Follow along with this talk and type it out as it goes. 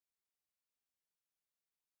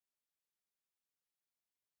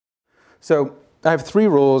So I have 3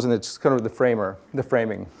 rules, and it's kind of the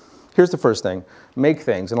framing. Here's the first thing. Make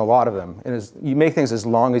things, and a lot of them. And you make things as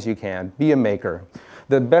long as you can. Be a maker.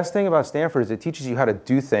 The best thing about Stanford is it teaches you how to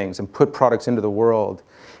do things and put products into the world.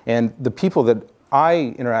 And the people that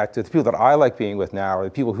I interact with, the people that I like being with now, are the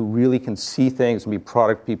people who really can see things and be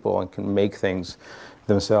product people and can make things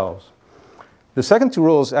themselves. The second 2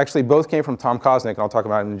 rules actually both came from Tom Koznick, and I'll talk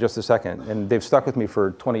about it in just a second. And they've stuck with me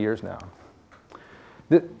for 20 years now.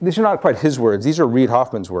 These are not quite his words. These are Reid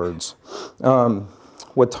Hoffman's words.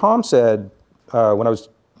 What Tom said,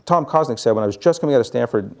 Tom Koznick said when I was just coming out of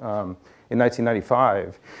Stanford in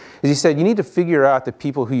 1995, is he said, you need to figure out the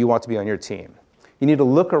people who you want to be on your team. You need to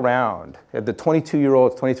look around at the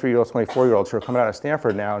 22-year-olds, 23-year-olds, 24-years who are coming out of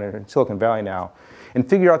Stanford now and in Silicon Valley now, and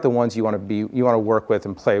figure out the ones you want to work with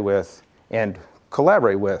and play with and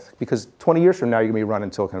collaborate with, because 20 years from now you're going to be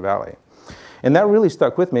running Silicon Valley. And that really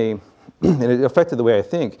stuck with me, and it affected the way I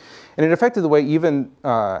think, and it affected the way even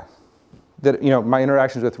my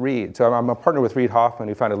interactions with Reid. So I'm a partner with Reid Hoffman,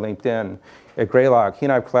 who founded LinkedIn at Greylock. He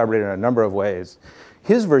and I have collaborated in a number of ways.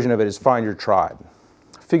 His version of it is find your tribe.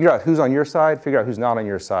 Figure out who's on your side, figure out who's not on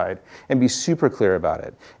your side, and be super clear about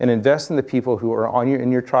it. And invest in the people who are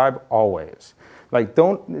in your tribe always. Like,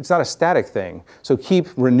 it's not a static thing. So keep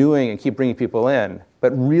renewing and keep bringing people in,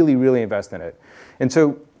 but really, really invest in it. And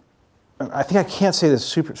so I think I can't say this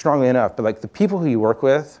super strongly enough, but like the people who you work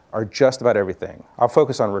with are just about everything. I'll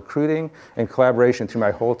focus on recruiting and collaboration through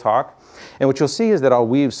my whole talk. And what you'll see is that I'll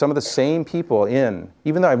weave some of the same people in,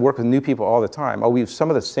 even though I work with new people all the time, I'll weave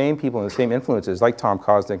some of the same people and the same influences, like Tom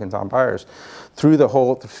Koznick and Tom Byers, through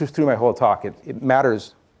my whole talk. It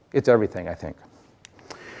matters. It's everything, I think.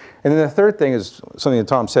 And then the third thing is something that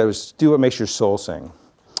Tom said, was do what makes your soul sing.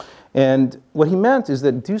 And what he meant is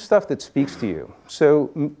that do stuff that speaks to you.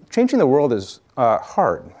 So changing the world is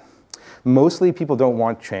hard. Mostly people don't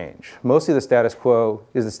want change. Mostly the status quo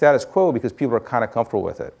is the status quo because people are kind of comfortable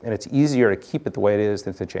with it. And it's easier to keep it the way it is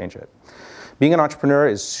than to change it. Being an entrepreneur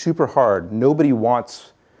is super hard. Nobody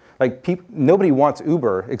wants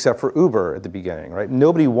Uber except for Uber at the beginning, right?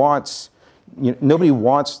 Nobody wants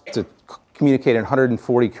to communicate in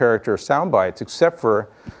 140-character sound bites except for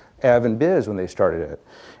Ev and Biz when they started it.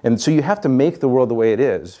 And so you have to make the world the way it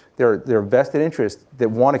is. There are vested interests that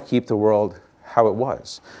want to keep the world how it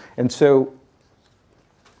was. And so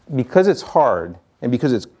because it's hard, and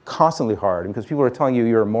because it's constantly hard, and because people are telling you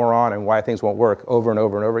you're a moron and why things won't work over and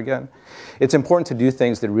over and over again, it's important to do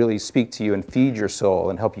things that really speak to you and feed your soul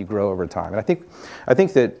and help you grow over time. And I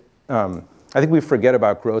think we forget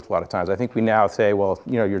about growth a lot of times. I think we now say, well,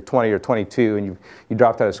 you're 20 or 22 and you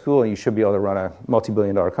dropped out of school and you should be able to run a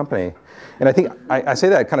multi-billion-dollar company. And I think I say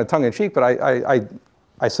that kind of tongue-in-cheek, but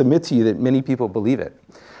I submit to you that many people believe it.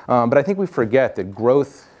 But I think we forget that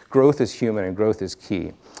growth is human and growth is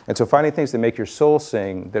key. And so finding things that make your soul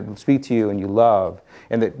sing, that speak to you and you love,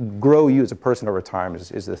 and that grow you as a person over time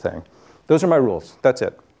is the thing. Those are my rules. That's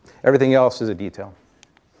it. Everything else is a detail.